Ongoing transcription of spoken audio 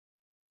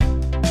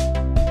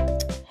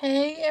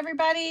Hey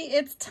everybody,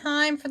 it's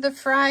time for the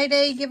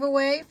Friday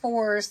giveaway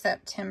for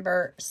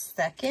September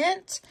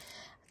 2nd.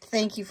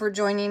 Thank you for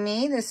joining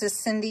me. This is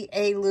Cindy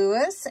A.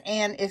 Lewis,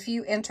 and if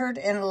you entered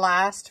in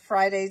last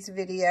Friday's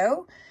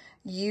video,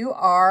 you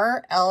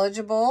are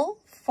eligible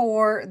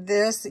for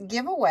this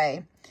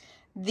giveaway.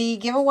 The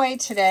giveaway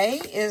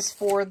today is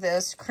for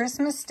this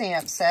Christmas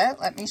stamp set.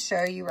 Let me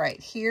show you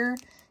right here.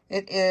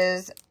 It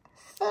is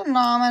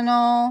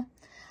phenomenal.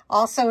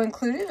 Also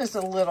included is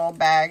a little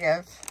bag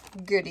of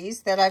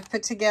goodies that I've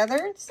put together.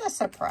 It's a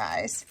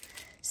surprise.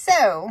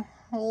 So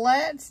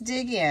let's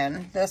dig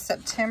in. The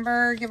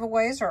September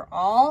giveaways are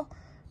all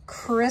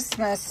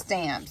Christmas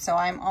stamps. So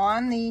I'm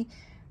on the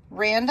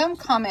random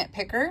comment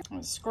picker.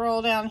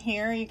 Scroll down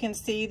here. You can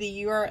see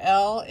the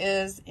URL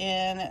is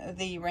in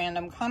the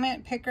random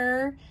comment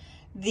picker.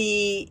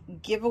 The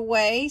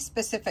giveaway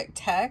specific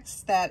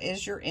text, that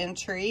is your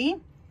entry.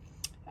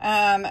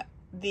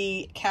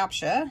 The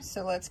CAPTCHA.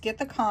 So let's get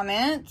the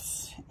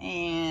comments,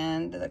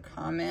 and the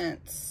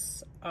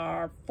comments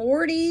are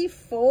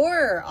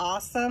 44.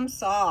 Awesome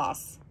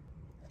sauce.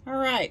 All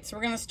right, so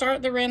we're going to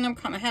start the random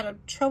comment. I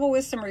had trouble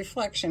with some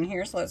reflection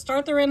here, so let's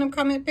start the random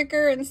comment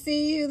picker and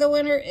see who the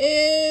winner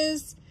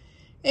is.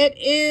 It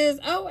is,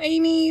 oh,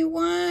 Amy, you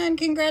won.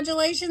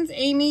 Congratulations,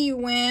 Amy. You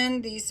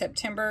win the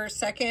September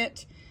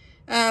 2nd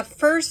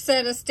first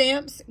set of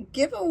stamps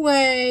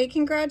giveaway.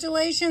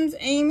 Congratulations,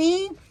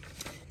 Amy.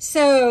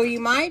 So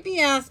you might be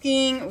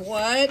asking,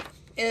 what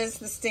is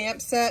the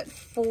stamp set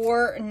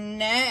for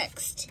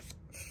next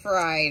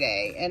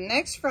Friday? And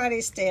next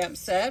Friday's stamp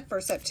set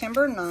for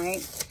September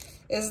 9th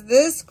is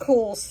this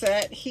cool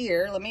set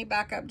here. Let me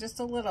back up just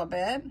a little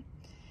bit.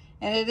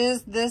 And it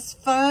is this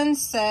fun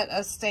set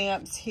of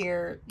stamps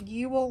here.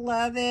 You will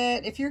love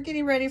it. If you're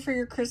getting ready for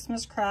your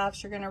Christmas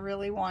crafts, you're going to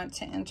really want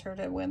to enter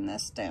to win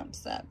this stamp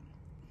set.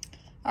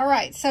 All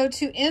right, so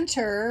to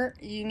enter,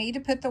 you need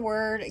to put the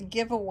word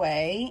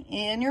giveaway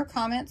in your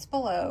comments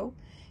below.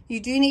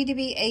 You do need to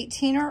be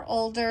 18 or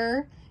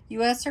older,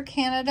 US or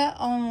Canada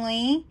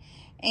only,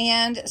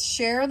 and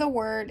share the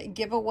word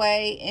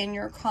giveaway in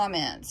your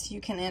comments.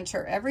 You can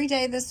enter every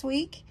day this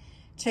week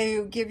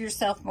to give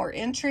yourself more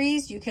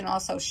entries. You can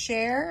also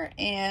share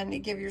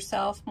and give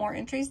yourself more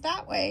entries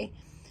that way.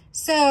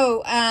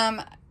 So,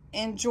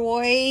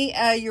 enjoy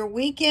your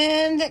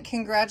weekend.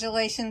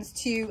 Congratulations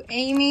to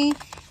Amy.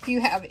 If you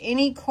have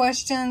any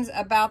questions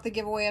about the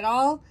giveaway at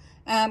all,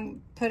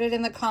 put it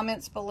in the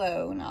comments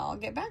below and I'll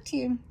get back to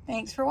you.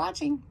 Thanks for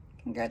watching.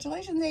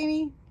 Congratulations,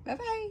 Amy.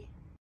 Bye-bye.